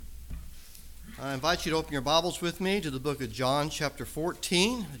I invite you to open your Bibles with me to the book of John chapter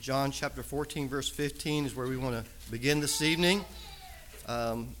 14. John chapter 14 verse 15 is where we want to begin this evening.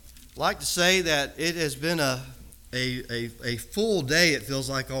 I'd like to say that it has been a full day, it feels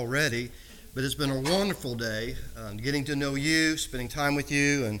like already, but it's been a wonderful day, getting to know you, spending time with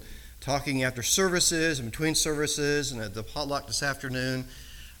you, and talking after services and between services and at the potluck this afternoon.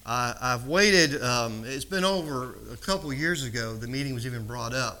 I've waited, it's been over a couple years ago, the meeting was even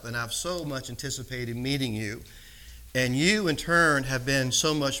brought up, and I've so much anticipated meeting you. And you, in turn, have been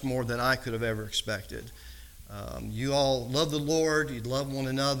so much more than I could have ever expected. You all love the Lord, you love one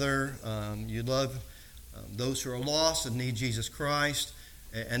another, you love those who are lost and need Jesus Christ,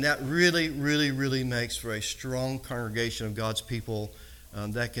 and that really makes for a strong congregation of God's people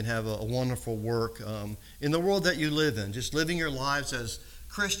that can have a wonderful work in the world that you live in. Just living your lives as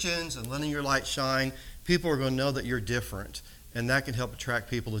Christians and letting your light shine, people are going to know that you're different, and that can help attract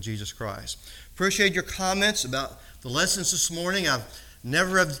people to Jesus Christ. Appreciate your comments about the lessons this morning. I've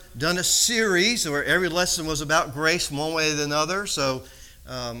never have done a series where every lesson was about grace one way or another, so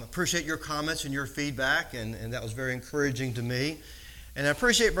appreciate your comments and your feedback, and that was very encouraging to me. And I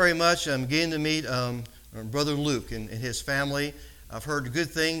appreciate very much getting to meet Brother Luke and his family. I've heard good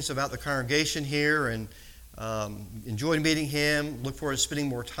things about the congregation here, and enjoyed meeting him, look forward to spending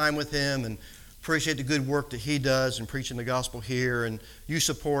more time with him, and appreciate the good work that he does in preaching the gospel here, and you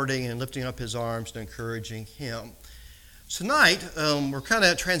supporting and lifting up his arms and encouraging him. Tonight, we're kind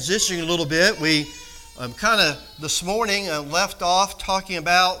of transitioning a little bit. We this morning left off talking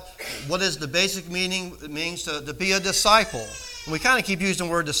about what is the basic meaning it means to be a disciple. And we kind of keep using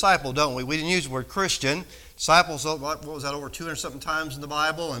the word disciple, don't we? We didn't use the word Christian. Disciples, what was that, over 200-something times in the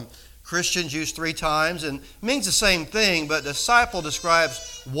Bible, and Christians used 3 times, and it means the same thing, but disciple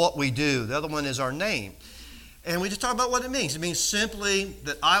describes what we do. The other one is our name. And we just talk about what it means. It means simply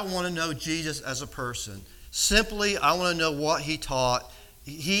that I want to know Jesus as a person. Simply, I want to know what he taught.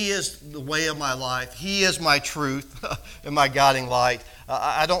 He is the way of my life. He is my truth and my guiding light.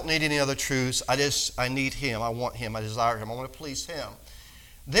 I don't need any other truths. I need him. I want him. I desire him. I want to please him.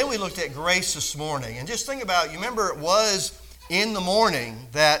 Then we looked at grace this morning. And just think about, you remember it was in the morning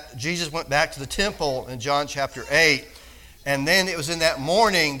that Jesus went back to the temple in John chapter 8. And then it was in that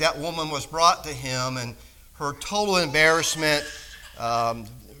morning that woman was brought to him, and her total embarrassment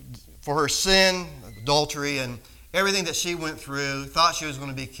for her sin, adultery, and everything that she went through, thought she was going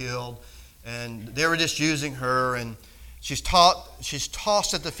to be killed, and they were just using her, and she's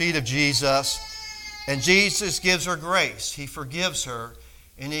tossed at the feet of Jesus, and Jesus gives her grace. He forgives her,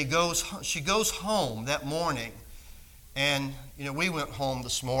 and she goes home that morning. And, we went home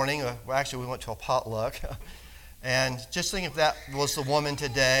this morning. We went to a potluck. And just think if that was the woman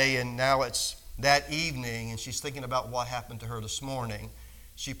today, and now it's that evening, and she's thinking about what happened to her this morning,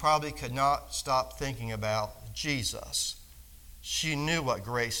 she probably could not stop thinking about Jesus. She knew what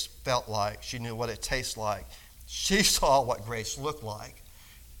grace felt like. She knew what it tastes like. She saw what grace looked like.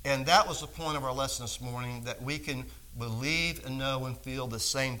 And that was the point of our lesson this morning, that we can believe and know and feel the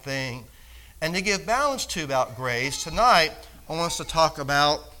same thing. And to give balance to about grace, tonight I want us to talk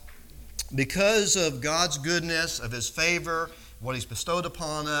about, because of God's goodness, of his favor, what he's bestowed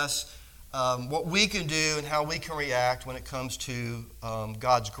upon us, what we can do and how we can react when it comes to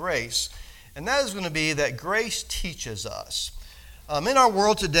God's grace. And that is going to be that grace teaches us. In our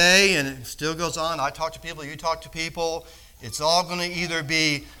world today, and it still goes on, I talk to people, you talk to people, it's all going to either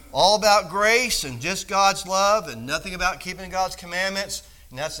be all about grace and just God's love and nothing about keeping God's commandments.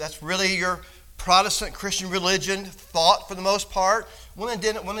 And that's really your Protestant Christian religion thought for the most part. Want to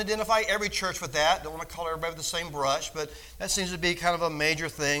identify every church with that. Don't want to color everybody with the same brush, but that seems to be kind of a major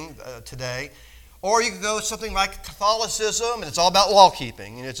thing today. Or you could go with something like Catholicism, and it's all about law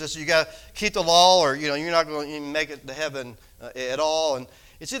keeping. It's just you got to keep the law, or you're not going to even make it to heaven at all. And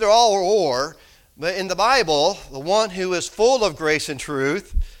it's either all or. But in the Bible, the one who is full of grace and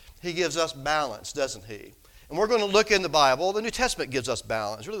truth, he gives us balance, doesn't he? And we're going to look in the Bible. The New Testament gives us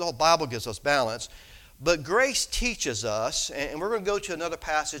balance. Really, the whole Bible gives us balance. But grace teaches us, and we're going to go to another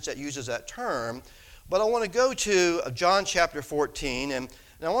passage that uses that term. But I want to go to John chapter 14, and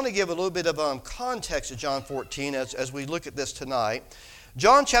I want to give a little bit of context to John 14 as we look at this tonight.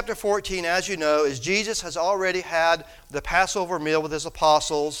 John chapter 14, as you know, is Jesus has already had the Passover meal with his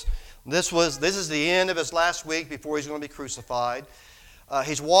apostles. This is the end of his last week before he's going to be crucified.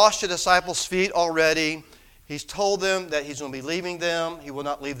 He's washed the disciples' feet already. He's told them that he's going to be leaving them. He will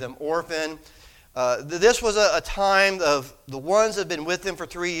not leave them orphan. This was a time of the ones that have been with him for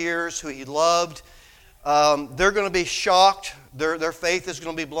 3 years, who he loved. They're going to be shocked. Their faith is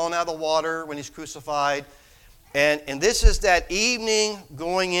going to be blown out of the water when he's crucified. And this is that evening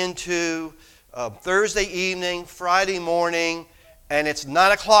going into Thursday evening, Friday morning, and it's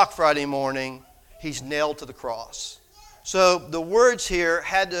 9 o'clock Friday morning, he's nailed to the cross. So the words here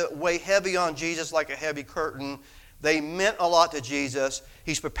had to weigh heavy on Jesus like a heavy curtain. They meant a lot to Jesus.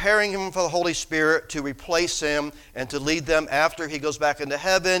 He's preparing him for the Holy Spirit to replace him and to lead them after he goes back into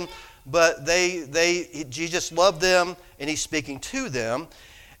heaven. But Jesus loved them, and he's speaking to them.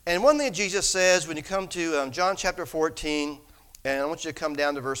 And one thing Jesus says when you come to John chapter 14, and I want you to come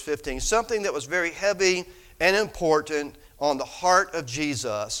down to verse 15, something that was very heavy and important on the heart of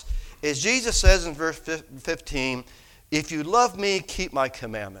Jesus, is Jesus says in verse 15, if you love me, keep my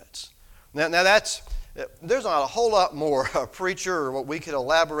commandments. Now there's not a whole lot more a preacher or what we could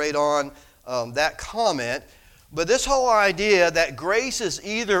elaborate on that comment, but this whole idea that grace is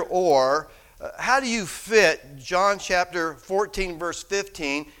either or, how do you fit John chapter 14 verse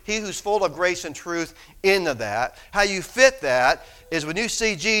 15, he who's full of grace and truth, into that? How you fit that is when you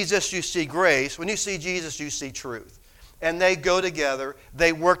see Jesus, you see grace. When you see Jesus, you see truth. And they go together,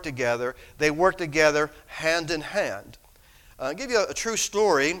 they work together hand in hand. I'll give you a true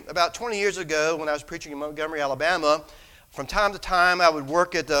story. About 20 years ago, when I was preaching in Montgomery, Alabama, from time to time I would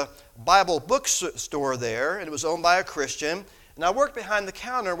work at the Bible bookstore there, and it was owned by a Christian, and I worked behind the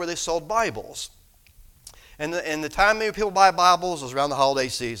counter where they sold Bibles. And the time many people buy Bibles was around the holiday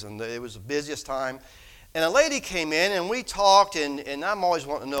season. It was the busiest time. And a lady came in, and we talked, and I'm always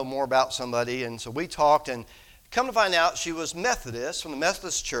wanting to know more about somebody, and so we talked, and come to find out she was Methodist, from the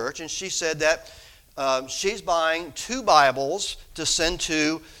Methodist Church, and she said that she's buying 2 Bibles to send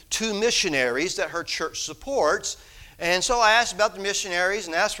to 2 missionaries that her church supports. And so I asked about the missionaries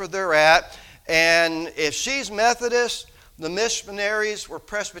and asked where they're at. And if she's Methodist, the missionaries were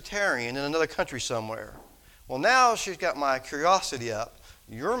Presbyterian in another country somewhere. Well, now she's got my curiosity up.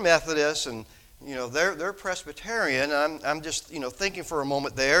 You're Methodist, and they're Presbyterian. I'm just thinking for a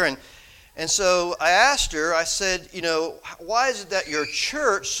moment there, and so I asked her, I said, why is it that your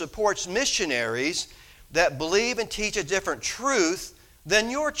church supports missionaries that believe and teach a different truth than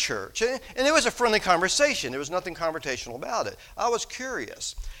your church? And it was a friendly conversation. There was nothing confrontational about it. I was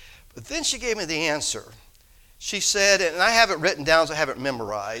curious. But then she gave me the answer. She said, and I have it written down so I have it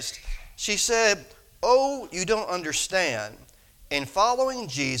memorized. She said, oh, you don't understand. In following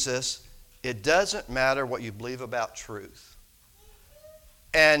Jesus, it doesn't matter what you believe about truth.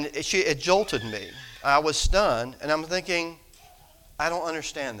 And it jolted me. I was stunned, and I'm thinking, I don't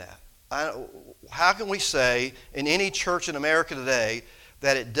understand that. How can we say in any church in America today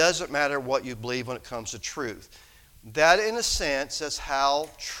that it doesn't matter what you believe when it comes to truth? That, in a sense, is how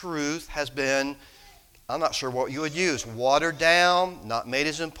truth has been, I'm not sure what you would use, watered down, not made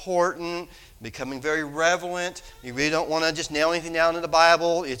as important, becoming very relevant. You really don't want to just nail anything down in the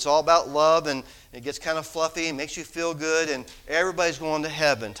Bible. It's all about love, and it gets kind of fluffy and makes you feel good, and everybody's going to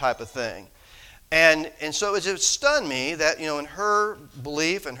heaven type of thing. And so it stunned me that, in her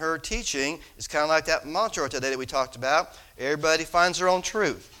belief and her teaching, it's kind of like that mantra today that we talked about, everybody finds their own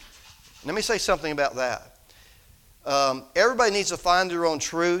truth. Let me say something about that. Everybody needs to find their own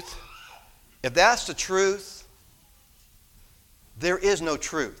truth. If that's the truth, there is no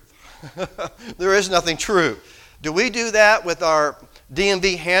truth. There is nothing true. Do we do that with our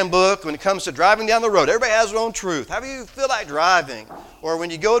DMV handbook when it comes to driving down the road? Everybody has their own truth. How do you feel like driving? Or when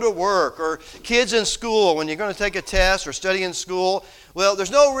you go to work, or kids in school, when you're going to take a test or study in school. Well,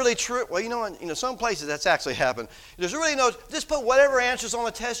 there's no really true. Well, some places that's actually happened. There's really no, just put whatever answers on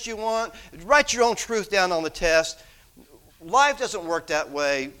the test you want. Write your own truth down on the test. Life doesn't work that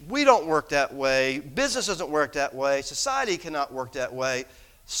way. We don't work that way. Business doesn't work that way. Society cannot work that way.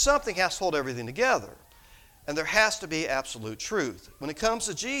 Something has to hold everything together. And there has to be absolute truth. When it comes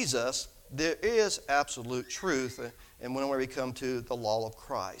to Jesus, there is absolute truth. And when we come to the law of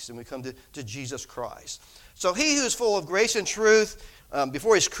Christ, and we come to Jesus Christ. So he who's full of grace and truth,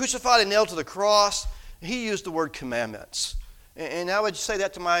 before he's crucified and nailed to the cross, he used the word commandments. And I would say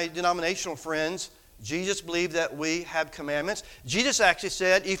that to my denominational friends. Jesus believed that we have commandments. Jesus actually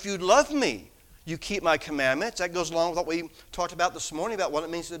said, if you love me, you keep my commandments. That goes along with what we talked about this morning about what it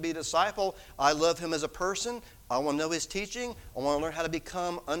means to be a disciple. I love him as a person. I want to know his teaching. I want to learn how to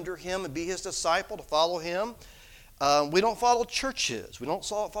become under him and be his disciple, to follow him. We don't follow churches. We don't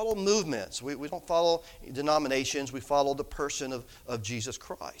follow movements. We don't follow denominations. We follow the person of Jesus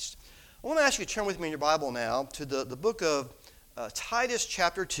Christ. I want to ask you to turn with me in your Bible now to the book of Titus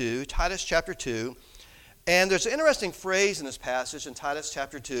chapter 2. Titus chapter 2. And there's an interesting phrase in this passage in Titus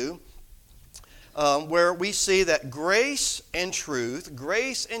chapter 2 where we see that grace and truth,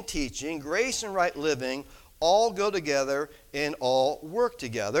 grace and teaching, grace and right living all go together and all work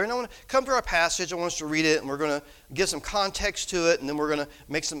together. And I want to come to our passage. I want us to read it, and we're going to give some context to it, and then we're going to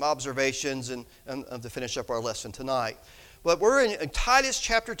make some observations and to finish up our lesson tonight. But we're in Titus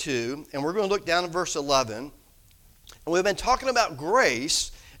chapter 2, and we're going to look down at verse 11. And we've been talking about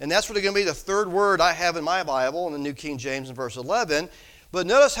grace, and that's really going to be the third word I have in my Bible in the New King James in verse 11. But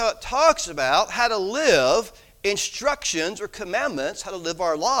notice how it talks about how to live, instructions or commandments, how to live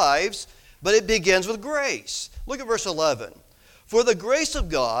our lives, but it begins with grace. Look at verse 11. For the grace of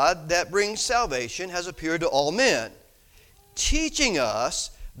God that brings salvation has appeared to all men, teaching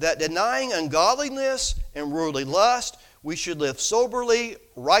us that denying ungodliness and worldly lust, we should live soberly,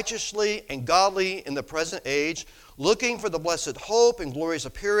 righteously, and godly in the present age, looking for the blessed hope and glorious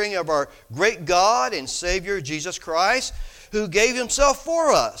appearing of our great God and Savior, Jesus Christ, who gave himself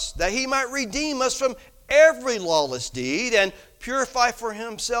for us, that he might redeem us from every lawless deed and purify for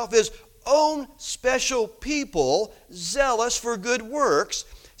himself his own special people, zealous for good works.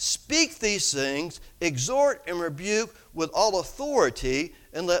 Speak these things, exhort and rebuke with all authority,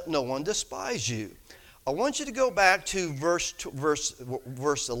 and let no one despise you. I want you to go back to verse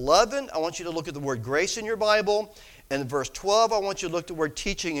 11. I want you to look at the word grace in your Bible. And verse 12, I want you to look at the word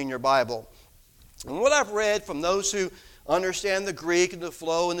teaching in your Bible. And what I've read from those who understand the Greek and the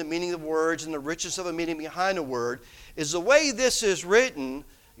flow and the meaning of words and the richness of a meaning behind a word is the way this is written.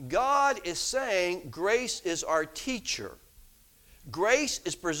 God is saying grace is our teacher. Grace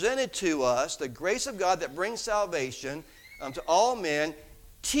is presented to us. The grace of God that brings salvation to all men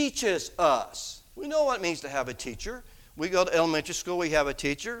teaches us. We know what it means to have a teacher. We go to elementary school, we have a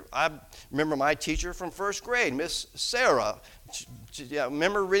teacher. I remember my teacher from first grade, Miss Sarah. I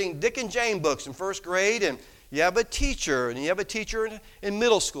remember reading Dick and Jane books in first grade, and you have a teacher, and you have a teacher in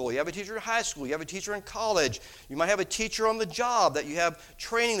middle school, you have a teacher in high school, you have a teacher in college, you might have a teacher on the job, that you have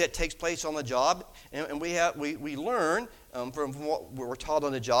training that takes place on the job, and we learn from what we're taught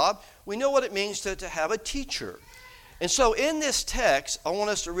on the job. We know what it means to have a teacher. And so in this text, I want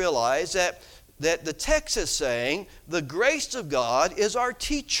us to realize that the text is saying the grace of God is our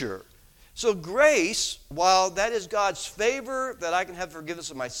teacher. So grace, while that is God's favor, that I can have forgiveness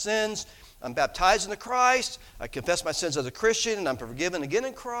of my sins, I'm baptized into Christ, I confess my sins as a Christian, and I'm forgiven again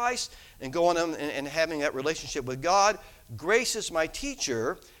in Christ, and going on and having that relationship with God, grace is my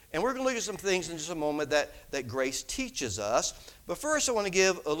teacher. And we're going to look at some things in just a moment that grace teaches us. But first I want to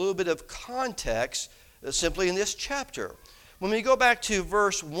give a little bit of context simply in this chapter. When we go back to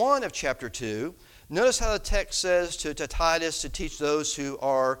verse 1 of chapter 2, notice how the text says to Titus to teach those who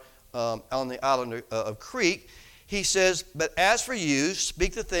are on the island of Crete. He says, but as for you,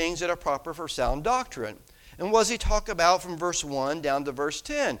 speak the things that are proper for sound doctrine. And what does he talk about from verse 1 down to verse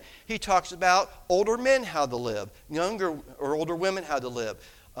 10? He talks about older men how to live, younger or older women how to live,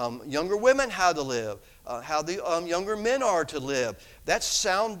 younger women how to live, how the younger men are to live. That's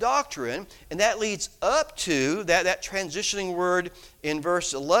sound doctrine, and that leads up to that transitioning word in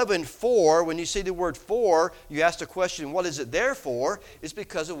verse 11, for. When you see the word for, you ask the question, what is it there for? It's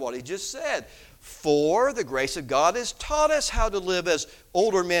because of what he just said. For the grace of God has taught us how to live as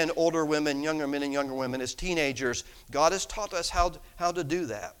older men, older women, younger men and younger women, as teenagers. God has taught us how to do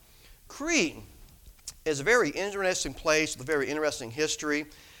that. Crete is a very interesting place with a very interesting history.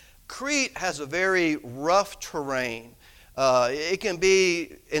 Crete has a very rough terrain. It can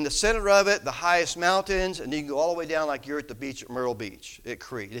be in the center of it, the highest mountains, and you can go all the way down like you're at the beach at Myrtle Beach at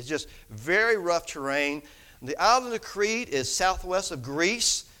Crete. It's just very rough terrain. The island of Crete is southwest of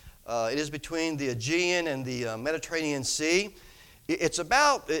Greece. It is between the Aegean and the Mediterranean Sea. It's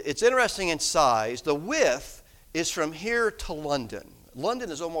interesting in size. The width is from here to London. London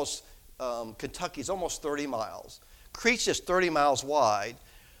is almost, Kentucky is almost 30 miles. Crete's just 30 miles wide.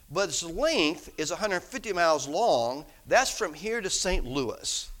 But its length is 150 miles long. That's from here to St.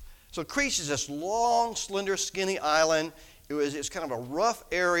 Louis. So Crete is this long, slender, skinny island. It's kind of a rough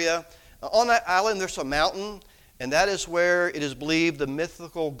area. On that island, there's a mountain, and that is where it is believed the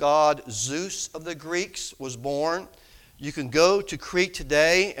mythical god Zeus of the Greeks was born. You can go to Crete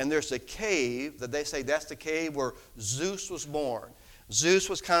today, and there's a cave that they say that's the cave where Zeus was born. Zeus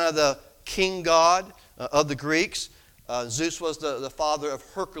was kind of the king god of the Greeks. Zeus was the father of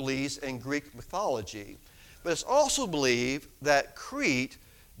Hercules in Greek mythology. But it's also believed that Crete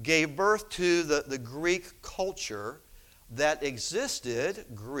gave birth to the Greek culture that existed.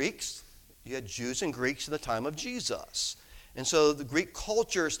 Greeks, you had Jews and Greeks in the time of Jesus. And so the Greek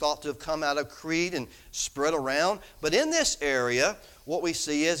culture is thought to have come out of Crete and spread around. But in this area, what we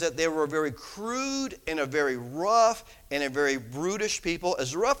see is that they were a very crude and a very rough and a very brutish people.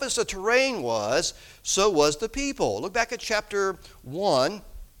 As rough as the terrain was, so was the people. Look back at chapter 1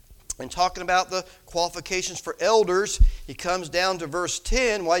 And talking about the qualifications for elders, he comes down to verse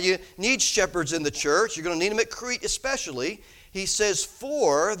 10. Why you need shepherds in the church, you're going to need them at Crete especially. He says,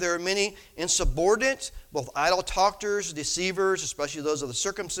 for there are many insubordinate, both idle talkers, deceivers, especially those of the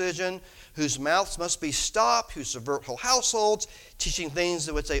circumcision, whose mouths must be stopped, who subvert whole households, teaching things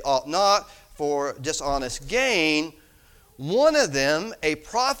which they ought not for dishonest gain. One of them, a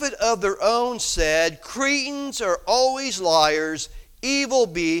prophet of their own, said, Cretans are always liars, evil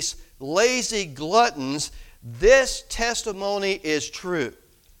beasts, lazy gluttons. This testimony is true.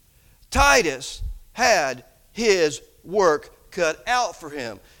 Titus had his work cut out for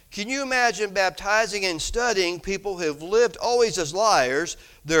him. Can you imagine baptizing and studying people who have lived always as liars?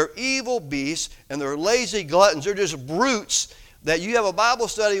 They're evil beasts and they're lazy gluttons. They're just brutes that you have a Bible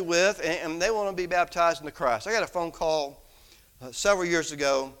study with, and they want to be baptized into Christ. I got a phone call several years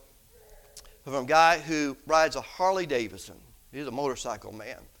ago from a guy who rides a Harley Davidson. He's a motorcycle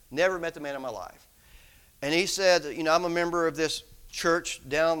man. Never met the man in my life. And he said, I'm a member of this church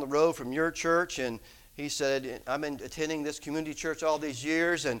down the road from your church, and he said, I've been attending this community church all these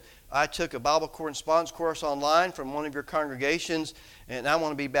years, and I took a Bible correspondence course online from one of your congregations, and I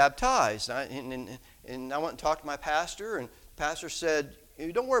want to be baptized. And I went and talked to my pastor, and the pastor said,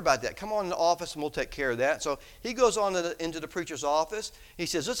 don't worry about that. Come on in the office, and we'll take care of that. So he goes on into the preacher's office. He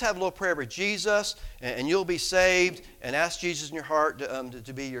says, let's have a little prayer with Jesus, and you'll be saved, and ask Jesus in your heart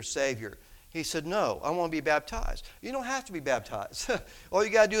to be your Savior. He said, no, I want to be baptized. You don't have to be baptized. All you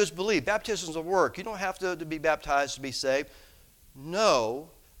got to do is believe. Baptism's a work. You don't have to be baptized to be saved. No,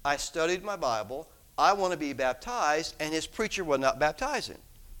 I studied my Bible. I want to be baptized, and his preacher will not baptize him.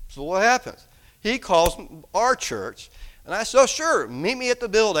 So what happens? He calls our church, and I said, oh, sure, meet me at the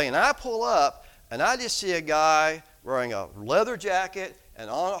building. And I pull up, and I just see a guy wearing a leather jacket and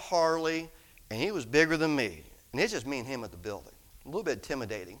on a Harley, and he was bigger than me. And it's just me and him at the building. A little bit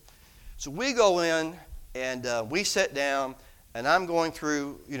intimidating. So we go in, and we sit down, and I'm going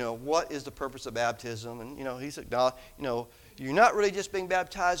through, what is the purpose of baptism? And, he said, you're not really just being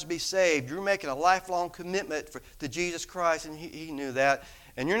baptized to be saved. You're making a lifelong commitment to Jesus Christ, and he knew that.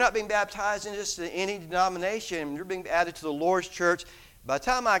 And you're not being baptized in just any denomination. You're being added to the Lord's church. By the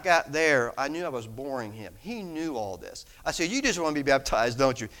time I got there, I knew I was boring him. He knew all this. I said, you just want to be baptized,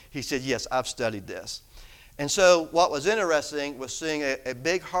 don't you? He said, yes, I've studied this. And so what was interesting was seeing a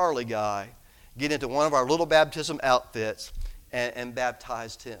big Harley guy get into one of our little baptism outfits and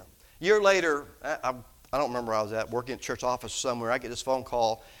baptized him. A year later, I don't remember where I was at, working at church office somewhere. I get this phone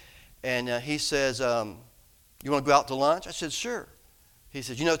call, and he says, you want to go out to lunch? I said, sure. He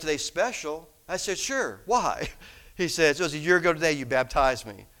said, today's special. I said, sure. Why? He says, it was a year ago today you baptized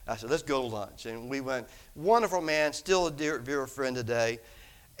me. I said, let's go to lunch. And we went. Wonderful man, still a dear friend today.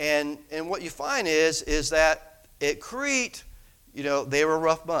 And what you find is that at Crete, they were a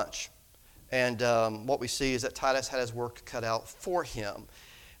rough bunch. And what we see is that Titus had his work cut out for him.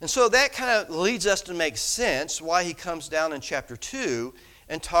 And so that kind of leads us to make sense why he comes down in chapter 2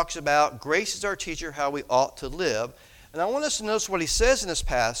 and talks about grace is our teacher, how we ought to live. And I want us to notice what he says in this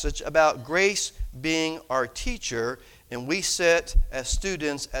passage about grace being our teacher, and we sit as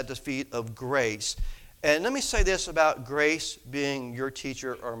students at the feet of grace. And let me say this about grace being your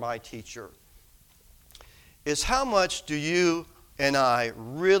teacher or my teacher, is how much do you and I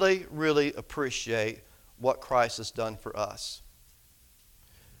really, really appreciate what Christ has done for us?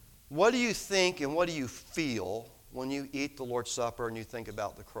 What do you think and what do you feel when you eat the Lord's Supper and you think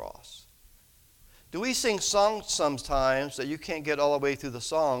about the cross? Do we sing songs sometimes that you can't get all the way through the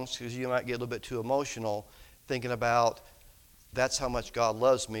songs because you might get a little bit too emotional thinking about that's how much God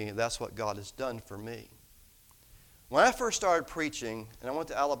loves me, that's what God has done for me. When I first started preaching, and I went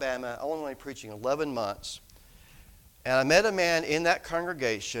to Alabama, I was only preaching 11 months, and I met a man in that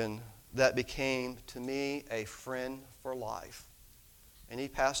congregation that became to me a friend for life. And he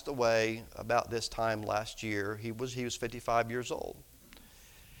passed away about this time last year. He was 55 years old.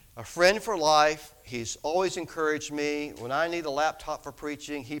 A friend for life. He's always encouraged me. When I need a laptop for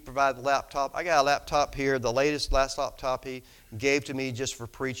preaching, he provided the laptop. I got a laptop here, the last laptop he gave to me just for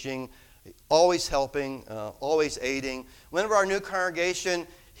preaching. Always helping, always aiding. Whenever our new congregation,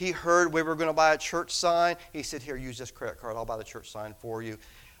 he heard we were going to buy a church sign. He said, here, use this credit card. I'll buy the church sign for you.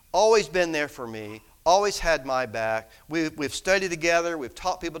 Always been there for me. Always had my back. We've studied together. We've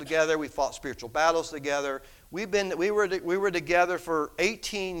taught people together. We've fought spiritual battles together. We were together for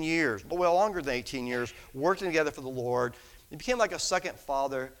 18 years, well, longer than 18 years, working together for the Lord. He became like a second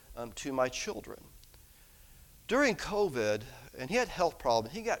father to my children. During COVID, and he had health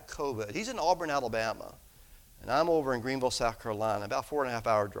problems, he got COVID. He's in Auburn, Alabama, and I'm over in Greenville, South Carolina, about 4.5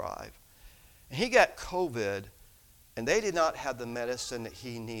 hour drive. And he got COVID, And they did not have the medicine that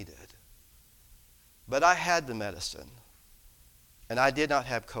he needed. But I had the medicine. And I did not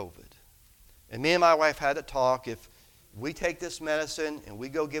have COVID. And me and my wife had a talk. If we take this medicine and we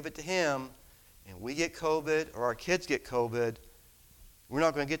go give it to him, and we get COVID or our kids get COVID, we're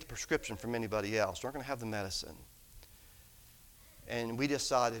not going to get the prescription from anybody else. We're not going to have the medicine. And we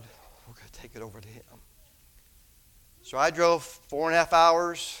decided we're going to take it over to him. So I drove 4.5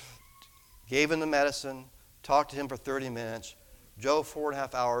 hours, gave him the medicine, talked to him for 30 minutes, drove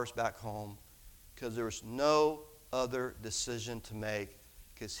 4.5 hours back home because there was no other decision to make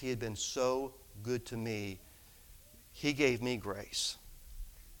because he had been so good to me. He gave me grace.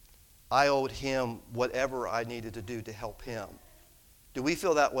 I owed him whatever I needed to do to help him. Do we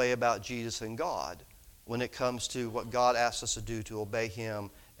feel that way about Jesus and God when it comes to what God asks us to do to obey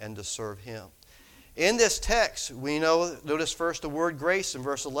him and to serve him? In this text, we notice first the word grace in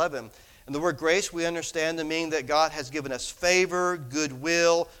verse 11. And the word grace we understand to mean that God has given us favor,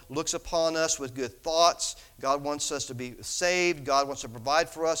 goodwill, looks upon us with good thoughts. God wants us to be saved. God wants to provide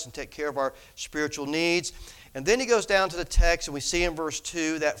for us and take care of our spiritual needs. And then he goes down to the text, and we see in verse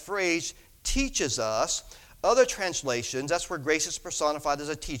 2 that phrase, teaches us. Other translations, that's where grace is personified as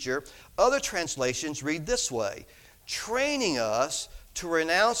a teacher. Other translations read this way, training us to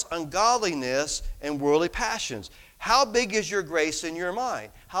renounce ungodliness and worldly passions. How big is your grace in your mind?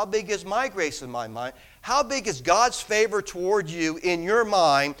 How big is my grace in my mind? How big is God's favor toward you in your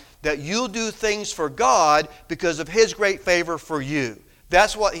mind that you'll do things for God because of his great favor for you?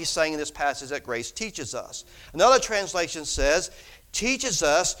 That's what he's saying in this passage that grace teaches us. Another translation says, teaches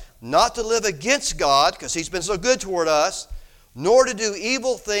us not to live against God because he's been so good toward us, nor to do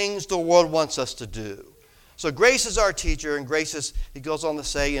evil things the world wants us to do. So grace is our teacher, and grace is, he goes on to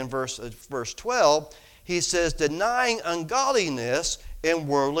say in verse 12, he says, denying ungodliness and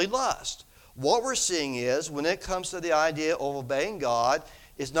worldly lust. What we're seeing is, when it comes to the idea of obeying God,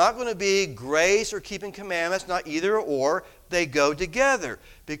 it's not going to be grace or keeping commandments, not either or. They go together.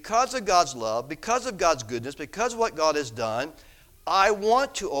 Because of God's love, because of God's goodness, because of what God has done, I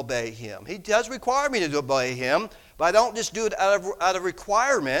want to obey him. He does require me to obey him, but I don't just do it out of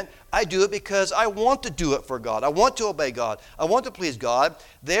requirement. I do it because I want to do it for God. I want to obey God. I want to please God.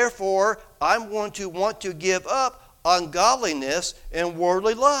 Therefore, I'm going to want to give up ungodliness and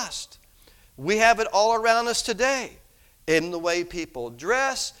worldly lust. We have it all around us today. In the way people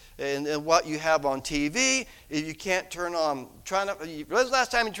dress, and what you have on TV. If you can't turn on, when's the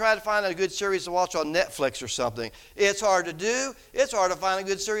last time you tried to find a good series to watch on Netflix or something? It's hard to do. It's hard to find a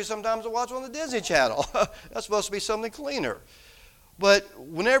good series sometimes to watch on the Disney Channel. That's supposed to be something cleaner. But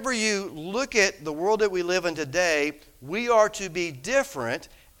whenever you look at the world that we live in today, we are to be different,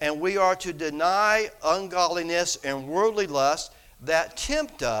 and we are to deny ungodliness and worldly lust that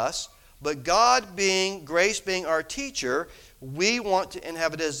tempt us. But God grace being our teacher, we want to and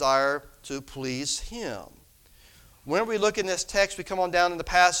have a desire to please him. When we look in this text, we come on down in the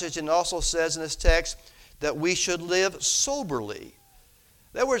passage, and it also says in this text that we should live soberly.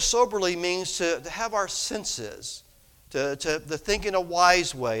 That word soberly means to have our senses, to think in a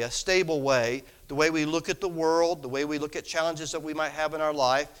wise way, a stable way, the way we look at the world, the way we look at challenges that we might have in our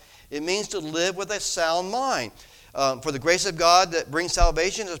life. It means to live with a sound mind. For the grace of God that brings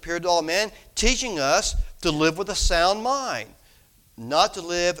salvation has appeared to all men, teaching us to live with a sound mind, not to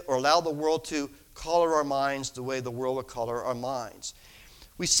live or allow the world to color our minds the way the world would color our minds.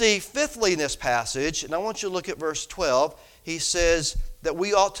 We see fifthly in this passage, and I want you to look at verse 12, he says that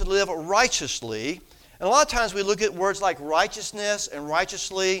we ought to live righteously. And a lot of times we look at words like righteousness and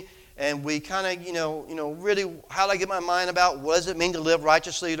righteously, and we kind of, really, how do I get my mind about what does it mean to live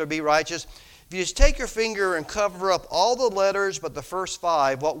righteously or to be righteous? If you just take your finger and cover up all the letters but the first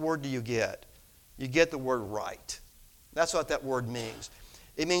 5, what word do you get? You get the word right. That's what that word means.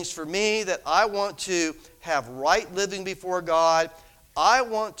 It means for me that I want to have right living before God. I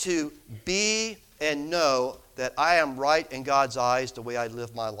want to be and know that I am right in God's eyes the way I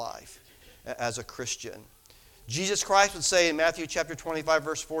live my life as a Christian. Jesus Christ would say in Matthew chapter 25,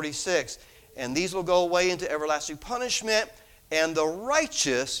 verse 46, and these will go away into everlasting punishment, and the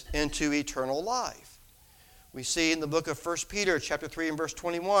righteous into eternal life. We see in the book of 1 Peter chapter 3 and verse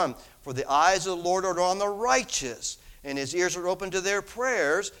 21, for the eyes of the Lord are on the righteous, and his ears are open to their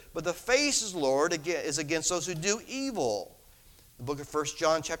prayers, but the face of the Lord is against those who do evil. The book of 1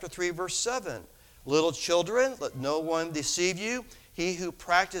 John chapter 3 verse 7, little children, let no one deceive you. He who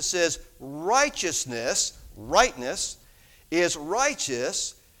practices righteousness, rightness, is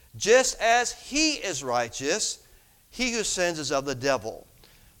righteous, just as he is righteous. He who sins is of the devil.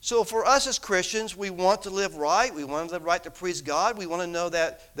 So for us as Christians, we want to live right. We want to live right to please God. We want to know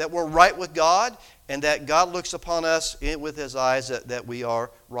that we're right with God and that God looks upon us with His eyes that we are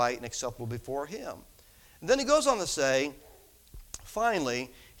right and acceptable before Him. And then he goes on to say,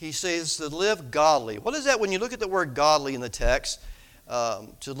 finally, he says to live godly. What is that when you look at the word godly in the text?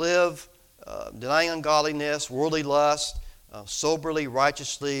 To live, denying ungodliness, worldly lust, soberly,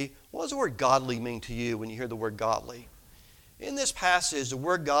 righteously. What does the word godly mean to you when you hear the word godly? In this passage, the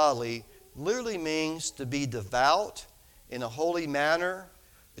word godly literally means to be devout in a holy manner,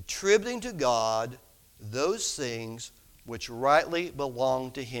 attributing to God those things which rightly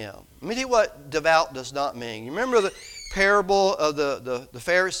belong to Him. Let me tell you what devout does not mean. You remember the parable of the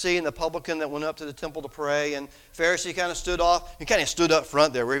Pharisee and the publican that went up to the temple to pray, and Pharisee kind of stood up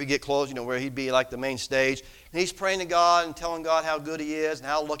front there where he'd get close, where he'd be like the main stage. And he's praying to God and telling God how good He is and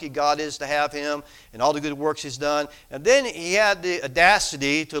how lucky God is to have him and all the good works He's done. And then he had the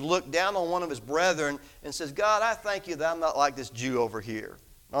audacity to look down on one of his brethren and says, God, I thank You that I'm not like this Jew over here.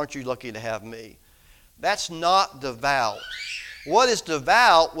 Aren't You lucky to have me? That's not devout. What is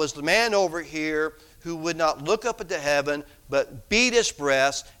devout was the man over here who would not look up into heaven, but beat his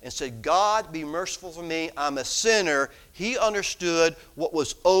breast and said, God, be merciful to me. I'm a sinner. He understood what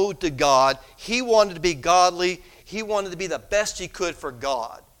was owed to God. He wanted to be godly. He wanted to be the best he could for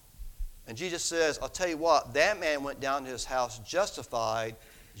God. And Jesus says, I'll tell you what, that man went down to his house justified.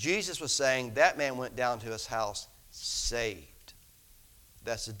 Jesus was saying that man went down to his house saved.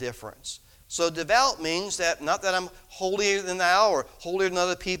 That's the difference. So devout means that not that I'm holier than thou or holier than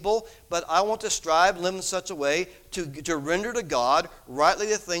other people, but I want to strive and live in such a way to render to God rightly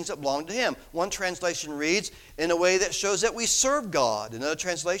the things that belong to Him. One translation reads, in a way that shows that we serve God. Another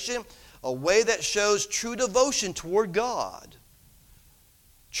translation, a way that shows true devotion toward God.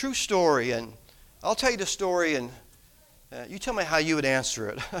 True story, and I'll tell you the story, and you tell me how you would answer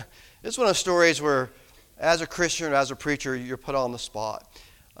it. It's one of those stories where, as a Christian or as a preacher, you're put on the spot.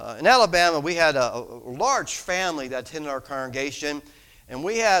 In Alabama, we had a large family that attended our congregation, and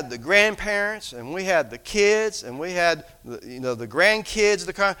we had the grandparents, and we had the kids, and we had the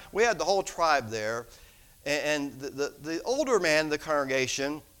grandkids. We had the whole tribe there, and the older man in the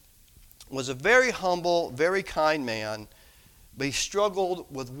congregation was a very humble, very kind man, but he struggled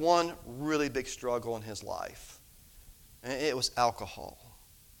with one really big struggle in his life, and it was alcohol.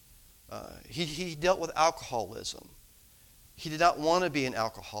 He dealt with alcoholism. He did not want to be an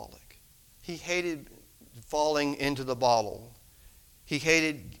alcoholic. He hated falling into the bottle. He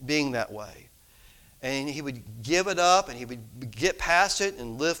hated being that way. And he would give it up, and he would get past it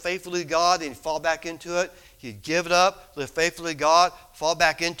and live faithfully to God, and he'd fall back into it. He'd give it up, live faithfully to God, fall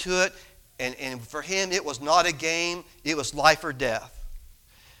back into it. And for him, it was not a game. It was life or death.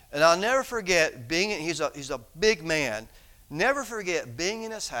 And I'll never forget he's a big man. Never forget being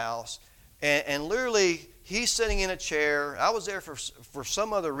in his house, and literally, he's sitting in a chair. I was there for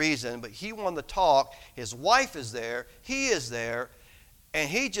some other reason, but he wanted to talk. His wife is there. He is there. And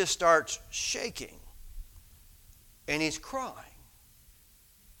he just starts shaking. And he's crying.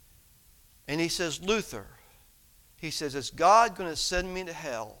 And he says, Luther, he says, is God going to send me to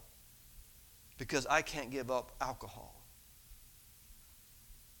hell because I can't give up alcohol?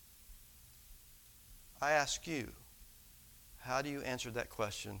 I ask you, how do you answer that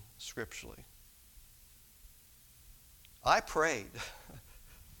question scripturally? I prayed.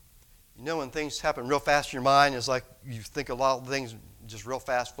 When things happen real fast in your mind, it's like you think a lot of things just real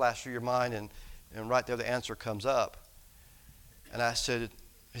fast flash through your mind, and right there the answer comes up. And I said,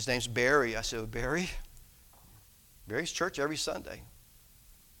 his name's Barry. I said, Barry's church every Sunday.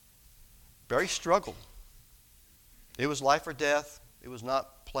 Barry struggled. It was life or death. It was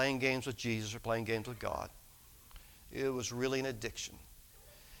not playing games with Jesus or playing games with God. It was really an addiction.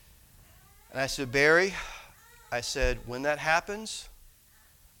 And I said, Barry, when that happens,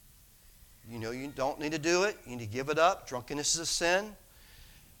 you don't need to do it. You need to give it up. Drunkenness is a sin.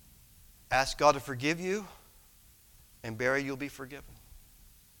 Ask God to forgive you, and Barry, you'll be forgiven.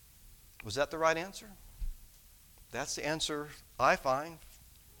 Was that the right answer? That's the answer I find.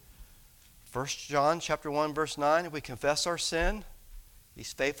 1 John chapter 1, verse 9, if we confess our sin,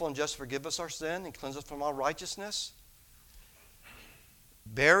 He's faithful and just to forgive us our sin and cleanse us from all righteousness.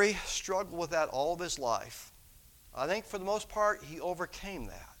 Barry struggled with that all of his life. I think for the most part, he overcame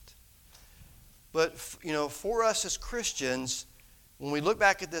that. But, for us as Christians, when we look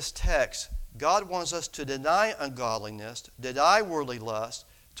back at this text, God wants us to deny ungodliness, deny worldly lust,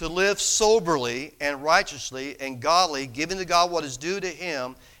 to live soberly and righteously and godly, giving to God what is due to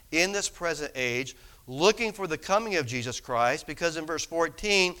Him in this present age, looking for the coming of Jesus Christ, because in verse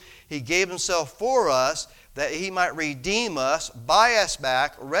 14, He gave Himself for us that he might redeem us, buy us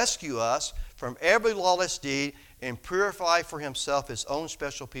back, rescue us from every lawless deed, and purify for himself his own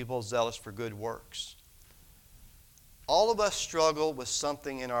special people zealous for good works. All of us struggle with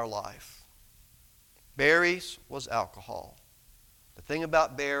something in our life. Barry's was alcohol. The thing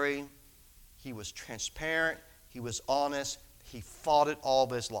about Barry, he was transparent, he was honest, he fought it all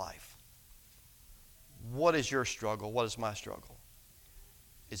of his life. What is your struggle? What is my struggle?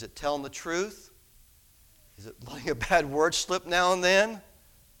 Is it telling the truth? Is it letting a bad word slip now and then?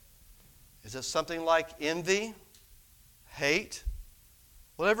 Is it something like envy, hate?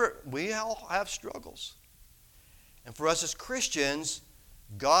 Whatever, we all have struggles. And for us as Christians,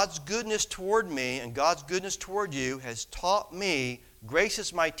 God's goodness toward me and God's goodness toward you has taught me, grace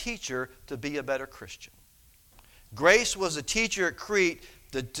is my teacher, to be a better Christian. Grace was a teacher at Crete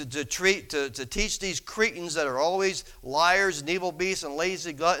to teach these Cretans that are always liars and evil beasts and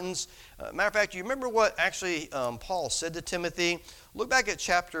lazy gluttons. Matter of fact, you remember what actually Paul said to Timothy? Look back at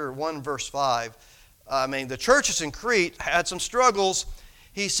chapter 1, verse 5. The churches in Crete had some struggles.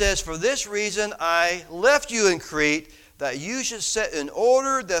 He says, "For this reason I left you in Crete, that you should set in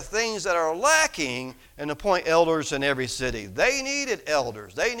order the things that are lacking and appoint elders in every city." They needed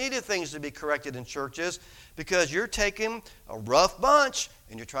elders. They needed things to be corrected in churches because you're taking a rough bunch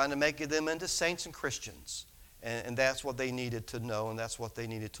and you're trying to make them into saints and Christians. And that's what they needed to know, and that's what they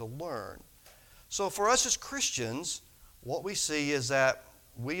needed to learn. So for us as Christians, what we see is that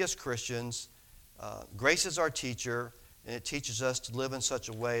we as Christians, grace is our teacher, and it teaches us to live in such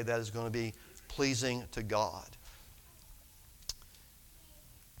a way that is going to be pleasing to God.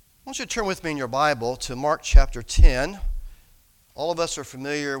 I want you to turn with me in your Bible to Mark chapter 10. All of us are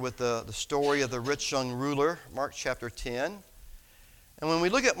familiar with the story of the rich young ruler, Mark chapter 10. And when we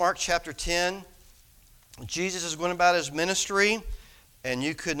look at Mark chapter 10, Jesus is going about his ministry, and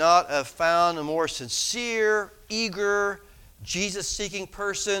you could not have found a more sincere, eager, Jesus-seeking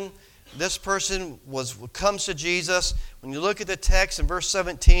person. This person comes to Jesus. When you look at the text in verse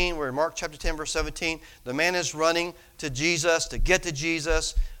 17, where in Mark chapter 10, verse 17, the man is running to Jesus, to get to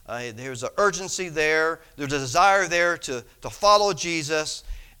Jesus. There's an urgency there. There's a desire there to follow Jesus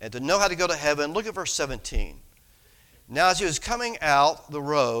and to know how to go to heaven. Look at verse 17. Now as he was coming out the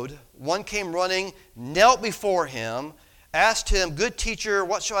road, one came running, knelt before him, asked him, "Good teacher,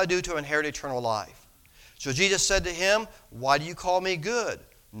 what shall I do to inherit eternal life?" So Jesus said to him, "Why do you call me good?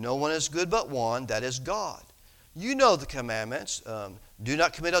 No one is good but one, that is God. You know the commandments. Do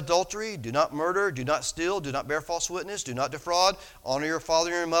not commit adultery, do not murder, do not steal, do not bear false witness, do not defraud, honor your father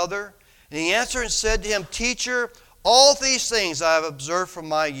and your mother." And he answered and said to him, "Teacher, all these things I have observed from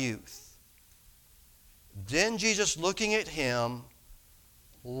my youth." Then Jesus, looking at him,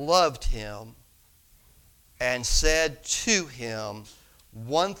 loved him and said to him,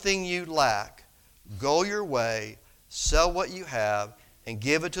 "One thing you lack. Go your way, sell what you have, and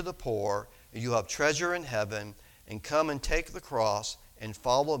give it to the poor, and you have treasure in heaven, and come and take the cross and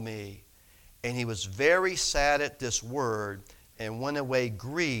follow me." And he was very sad at this word and went away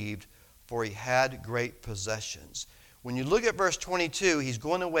grieved, for he had great possessions. When you look at verse 22, he's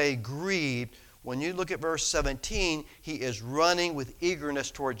going away grieved. When you look at verse 17, he is running with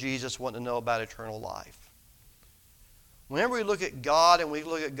eagerness toward Jesus, wanting to know about eternal life. Whenever we look at God and we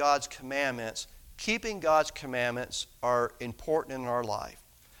look at God's commandments, keeping God's commandments are important in our life.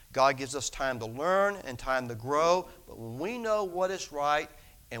 God gives us time to learn and time to grow, but when we know what is right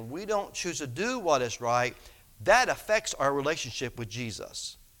and we don't choose to do what is right, that affects our relationship with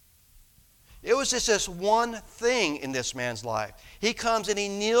Jesus. It was just this one thing in this man's life. He comes and he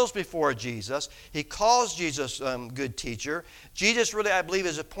kneels before Jesus. He calls Jesus good teacher. Jesus really, I believe,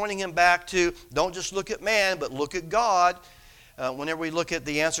 is pointing him back to don't just look at man, but look at God. Whenever we look at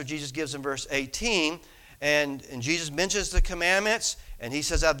the answer Jesus gives in verse 18, and Jesus mentions the commandments, and he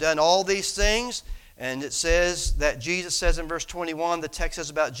says, "I've done all these things." And it says that Jesus says in verse 21, the text says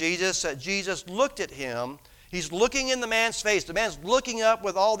about Jesus, that Jesus looked at him. He's looking in the man's face. The man's looking up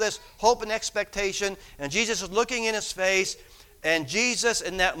with all this hope and expectation, and Jesus is looking in his face, and Jesus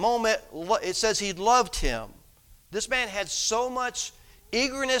in that moment, it says he loved him. This man had so much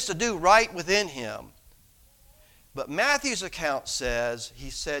eagerness to do right within him. But Matthew's account says, he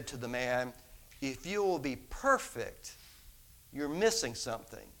said to the man, "If you will be perfect, you're missing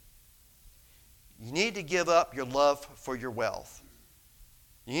something. You need to give up your love for your wealth.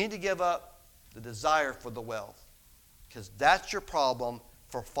 You need to give up the desire for the wealth, because that's your problem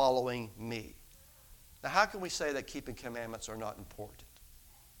for following me." Now, how can we say that keeping commandments are not important?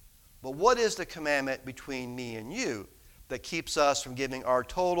 But what is the commandment between me and you that keeps us from giving our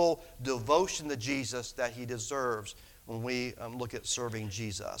total devotion to Jesus that he deserves when we look at serving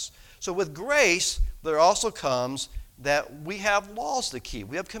Jesus. So with grace, there also comes that we have laws to keep.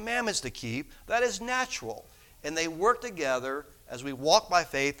 We have commandments to keep. That is natural. And they work together as we walk by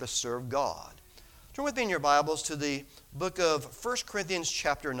faith to serve God. Turn with me in your Bibles to the book of 1 Corinthians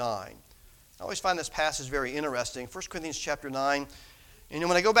chapter 9. I always find this passage very interesting. 1 Corinthians chapter 9. And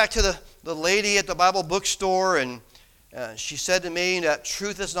when I go back to the lady at the Bible bookstore, and she said to me that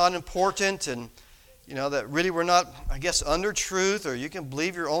truth is not important, and that really we're not, I guess, under truth, or you can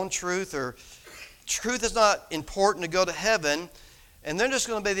believe your own truth, or truth is not important to go to heaven. And then there's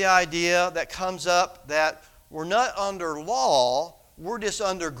going to be the idea that comes up that we're not under law, we're just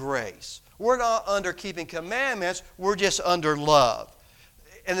under grace. We're not under keeping commandments, we're just under love.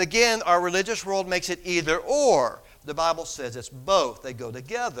 And again, our religious world makes it either or. The Bible says it's both. They go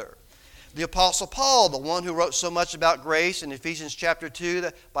together. The Apostle Paul, the one who wrote so much about grace in Ephesians chapter 2,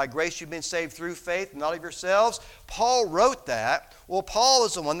 that by grace you've been saved through faith, not of yourselves. Paul wrote that. Well, Paul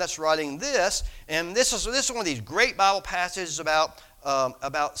is the one that's writing this, and this is one of these great Bible passages about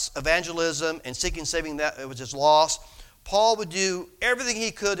evangelism and seeking saving that which is lost. Paul would do everything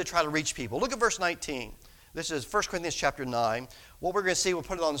he could to try to reach people. Look at verse 19. This is 1 Corinthians chapter 9. What we're going to see, we'll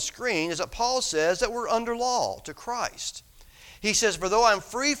put it on the screen, is that Paul says that we're under law to Christ. He says, "For though I'm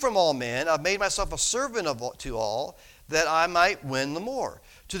free from all men, I've made myself a servant to all, that I might win the more.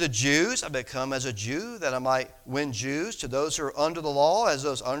 To the Jews I become as a Jew, that I might win Jews. To those who are under the law, as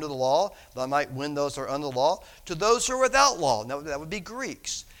those under the law, that I might win those who are under the law. To those who are without law," that would be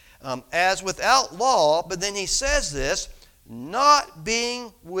Greeks, "as without law," but then he says this, "not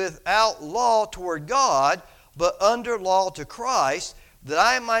being without law toward God, but under law to Christ, that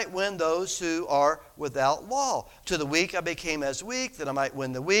I might win those who are without law. To the weak I became as weak, that I might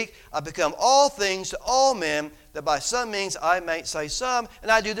win the weak. I become all things to all men, that by some means I might save some.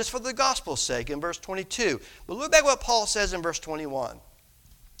 And I do this for the gospel's sake," in verse 22. But look back what Paul says in verse 21.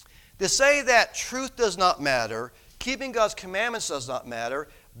 To say that truth does not matter, keeping God's commandments does not matter,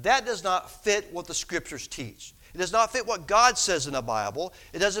 that does not fit what the Scriptures teach. It does not fit what God says in the Bible.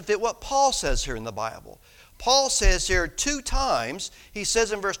 It doesn't fit what Paul says here in the Bible. Paul says here 2 times, he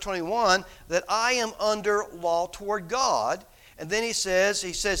says in verse 21, that I am under law toward God. And then he says,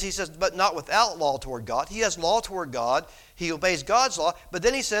 but not without law toward God. He has law toward God. He obeys God's law. But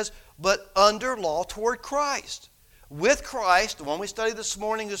then he says, but under law toward Christ. With Christ, the one we studied this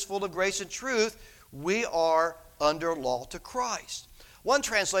morning who's full of grace and truth, we are under law to Christ. One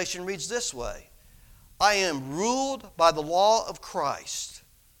translation reads this way, I am ruled by the law of Christ.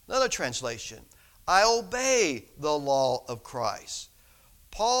 Another translation, I obey the law of Christ.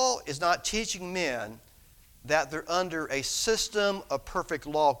 Paul is not teaching men that they're under a system of perfect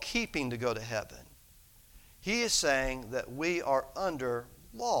law keeping to go to heaven. He is saying that we are under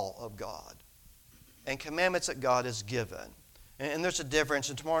law of God and commandments that God has given. And there's a difference.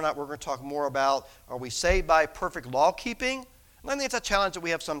 And tomorrow night we're going to talk more about, are we saved by perfect law keeping? And I think it's a challenge that we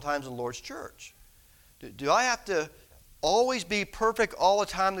have sometimes in the Lord's church. Do I have to always be perfect all the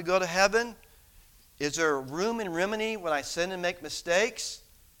time to go to heaven? Is there room and remedy when I sin and make mistakes?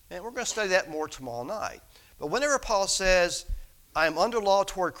 And we're going to study that more tomorrow night. But whenever Paul says, I'm under law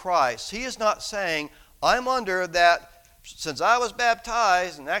toward Christ, he is not saying, I'm under that, since I was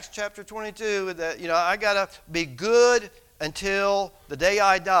baptized in Acts chapter 22, that I got to be good until the day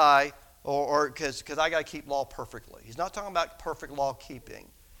I die, or because I got to keep law perfectly. He's not talking about perfect law keeping.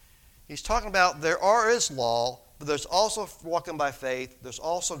 He's talking about there is law, but there's also walking by faith, there's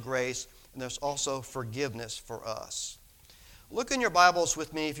also grace, and there's also forgiveness for us. Look in your Bibles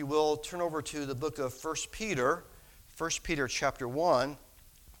with me, if you will. Turn over to the book of 1 Peter chapter 1.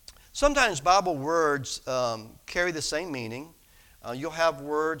 Sometimes Bible words carry the same meaning. You'll have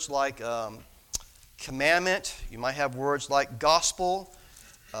words like commandment. You might have words like gospel.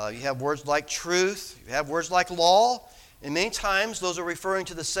 You have words like truth. You have words like law. And many times those are referring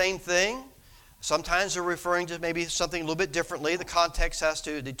to the same thing. Sometimes they're referring to maybe something a little bit differently. The context has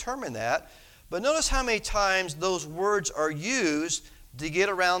to determine that. But notice how many times those words are used to get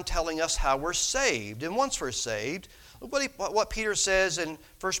around telling us how we're saved. And once we're saved, look what Peter says in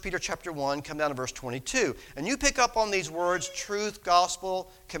 1 Peter chapter 1, come down to verse 22. And you pick up on these words, truth,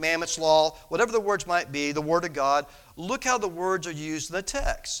 gospel, commandments, law, whatever the words might be, the word of God. Look how the words are used in the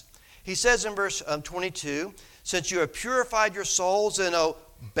text. He says in verse 22, since you have purified your souls in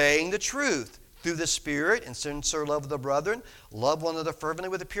obeying the truth, through the Spirit and sincere love of the brethren, love one another fervently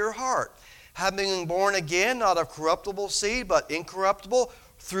with a pure heart. Having been born again, not of corruptible seed, but incorruptible,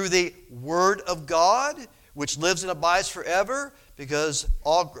 through the Word of God, which lives and abides forever, because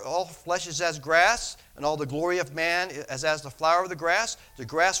all flesh is as grass, and all the glory of man is as the flower of the grass. The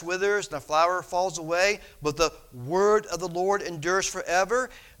grass withers and the flower falls away, but the word of the Lord endures forever.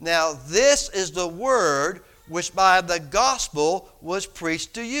 Now this is the word which by the gospel was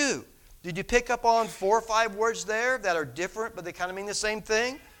preached to you. Did you pick up on 4 or 5 words there that are different, but they kind of mean the same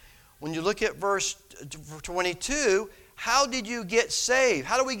thing? When you look at verse 22, how did you get saved?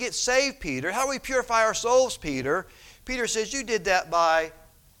 How do we get saved, Peter? How do we purify our souls, Peter? Peter says you did that by,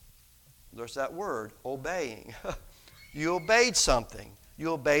 there's that word, obeying. You obeyed something.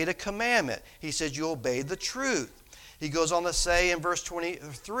 You obeyed a commandment. He says you obeyed the truth. He goes on to say in verse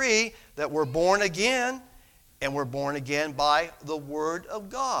 23 that we're born again, and we're born again by the Word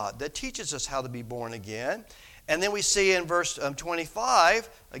of God that teaches us how to be born again. And then we see in verse 25,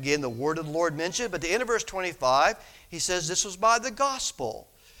 again, the word of the Lord mentioned, but at the end of verse 25, he says this was by the gospel.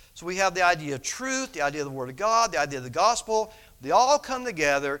 So we have the idea of truth, the idea of the Word of God, the idea of the gospel. They all come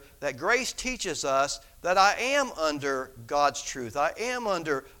together that grace teaches us that I am under God's truth. I am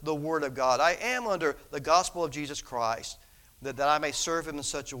under the Word of God. I am under the gospel of Jesus Christ, that I may serve Him in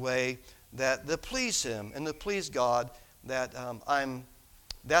such a way that please Him and to please God, that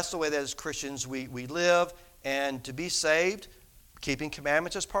that's the way that as Christians we live. And to be saved, keeping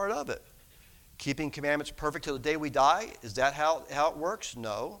commandments is part of it. Keeping commandments perfect till the day we die, is that how it works?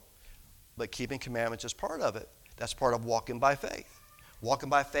 No. But keeping commandments is part of it. That's part of walking by faith. Walking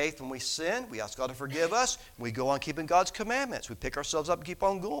by faith, when we sin, we ask God to forgive us. We go on keeping God's commandments. We pick ourselves up and keep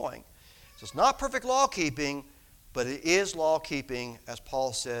on going. So it's not perfect law keeping, but it is law keeping, as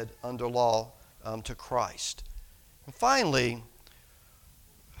Paul said, under law to Christ. And finally,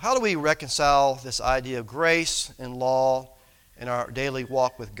 how do we reconcile this idea of grace and law in our daily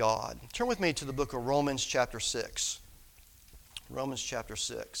walk with God? Turn with me to the book of Romans chapter 6. Romans chapter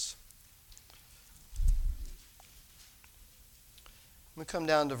 6. I'm going to come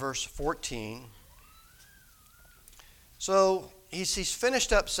down to verse 14. So he's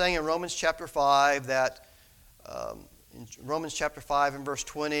finished up saying in Romans chapter 5 that, in Romans chapter 5 and verse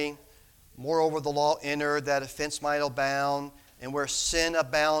 20, moreover the law entered that offense might abound, and where sin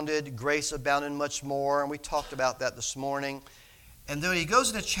abounded, grace abounded much more. And we talked about that this morning. And then he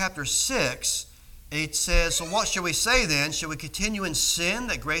goes into chapter 6, and it says, so what shall we say then? Shall we continue in sin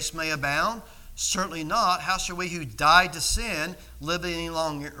that grace may abound? Certainly not. How shall we who died to sin live any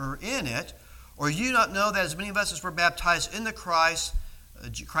longer in it? Or you not know that as many of us as were baptized into Christ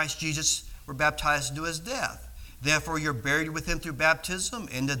Jesus, were baptized into His death? Therefore, you're buried with Him through baptism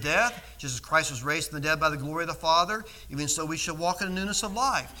into death, just as Christ was raised from the dead by the glory of the Father. Even so, we shall walk in the newness of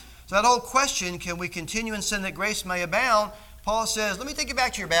life. So that whole question, can we continue in sin that grace may abound? Paul says, let me take you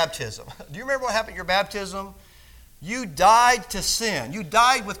back to your baptism. Do you remember what happened at your baptism? You died to sin. You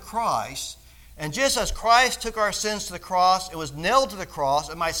died with Christ. And just as Christ took our sins to the cross and was nailed to the cross,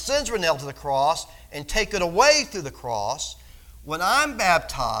 and my sins were nailed to the cross and taken away through the cross, when I'm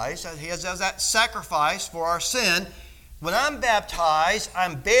baptized, He has that sacrifice for our sin. When I'm baptized,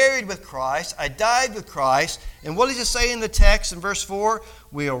 I'm buried with Christ. I died with Christ. And what does it say in the text in verse 4?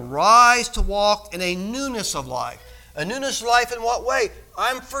 We arise to walk in a newness of life. A newness of life in what way?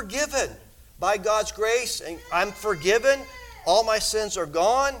 I'm forgiven by God's grace. And I'm forgiven. All my sins are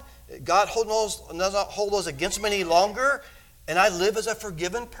gone. God does not hold those against me any longer. And I live as a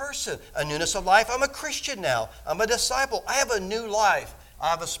forgiven person. A newness of life. I'm a Christian now. I'm a disciple. I have a new life. I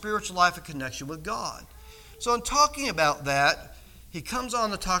have a spiritual life of connection with God. So in talking about that, he comes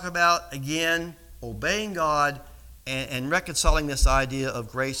on to talk about, again, obeying God and reconciling this idea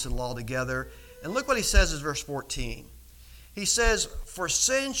of grace and law together. And look what he says in verse 14. He says, for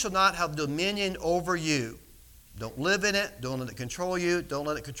sin shall not have dominion over you. Don't live in it. Don't let it control you. Don't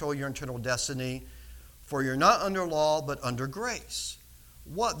let it control your eternal destiny. For you're not under law, but under grace.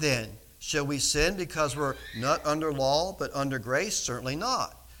 What then? Shall we sin because we're not under law, but under grace? Certainly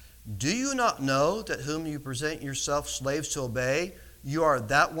not. Do you not know that whom you present yourself slaves to obey, you are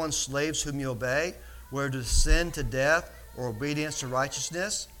that one slaves whom you obey, whether to sin to death or obedience to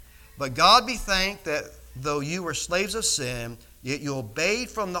righteousness? But God be thanked that though you were slaves of sin, yet you obeyed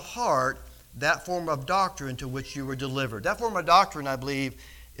from the heart that form of doctrine to which you were delivered. That form of doctrine, I believe,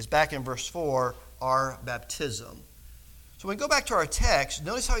 is back in verse 4, our baptism. So when we go back to our text,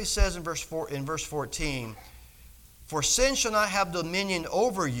 notice how he says in verse 14, for sin shall not have dominion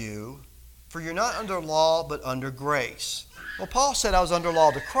over you, for you're not under law, but under grace. Well, Paul said I was under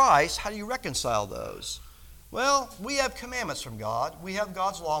law to Christ. How do you reconcile those? Well, we have commandments from God. We have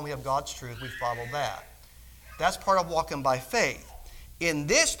God's law and we have God's truth. We follow that. That's part of walking by faith. In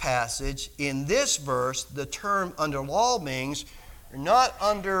this passage, in this verse, the term under law means You're not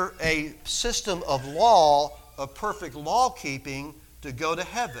under a system of law, of perfect law keeping to go to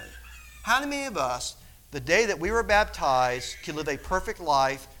heaven. How many of us, the day that we were baptized, can live a perfect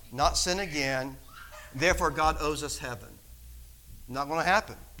life, not sin again, therefore God owes us heaven? Not going to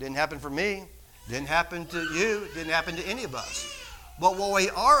happen. Didn't happen for me. Didn't happen to you. Didn't happen to any of us. But what we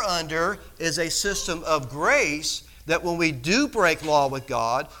are under is a system of grace that when we do break law with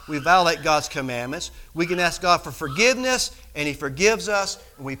God, we violate God's commandments, we can ask God for forgiveness, and He forgives us,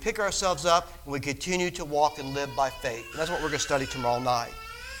 and we pick ourselves up, and we continue to walk and live by faith. And that's what we're going to study tomorrow night.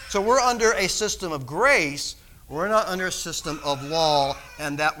 So we're under a system of grace. We're not under a system of law,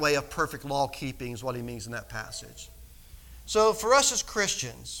 and that way of perfect law keeping is what he means in that passage. So for us as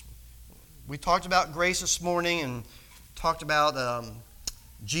Christians, we talked about grace this morning and talked about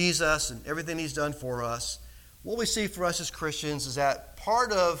Jesus and everything He's done for us. What we see for us as Christians is that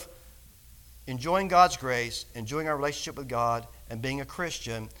part of enjoying God's grace, enjoying our relationship with God, and being a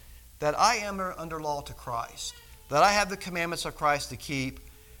Christian, that I am under law to Christ, that I have the commandments of Christ to keep,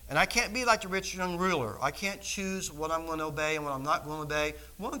 and I can't be like the rich young ruler. I can't choose what I'm going to obey and what I'm not going to obey.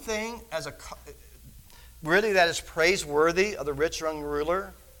 One thing really that is praiseworthy of the rich young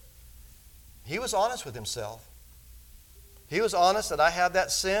ruler, he was honest with himself. He was honest that I have that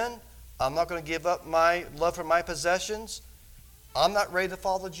sin. I'm not going to give up my love for my possessions. I'm not ready to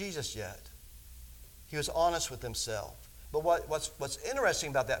follow Jesus yet. He was honest with himself. But what's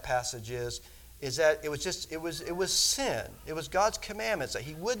interesting about that passage is that it was sin. It was God's commandments that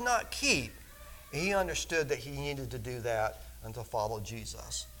he would not keep. And he understood that he needed to do that and to follow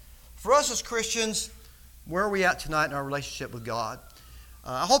Jesus. For us as Christians, where are we at tonight in our relationship with God?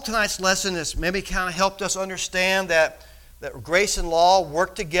 I hope tonight's lesson has maybe kind of helped us understand that grace and law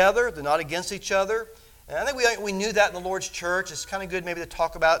work together. They're not against each other. And I think we knew that in the Lord's church. It's kind of good maybe to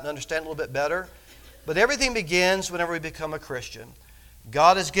talk about and understand a little bit better. But everything begins whenever we become a Christian.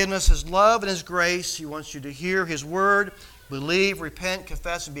 God has given us His love and His grace. He wants you to hear His word, believe, repent,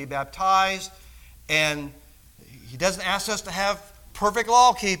 confess, and be baptized. And He doesn't ask us to have perfect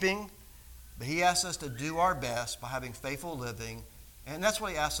law keeping, but He asks us to do our best by having faithful living. And that's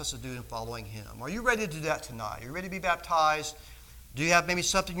what He asks us to do in following Him. Are you ready to do that tonight? Are you ready to be baptized? Do you have maybe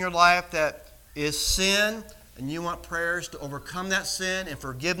something in your life that is sin, and you want prayers to overcome that sin and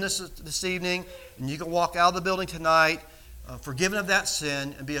forgiveness this evening, and you can walk out of the building tonight forgiven of that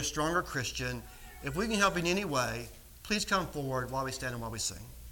sin and be a stronger Christian? If we can help in any way, please come forward while we stand and while we sing.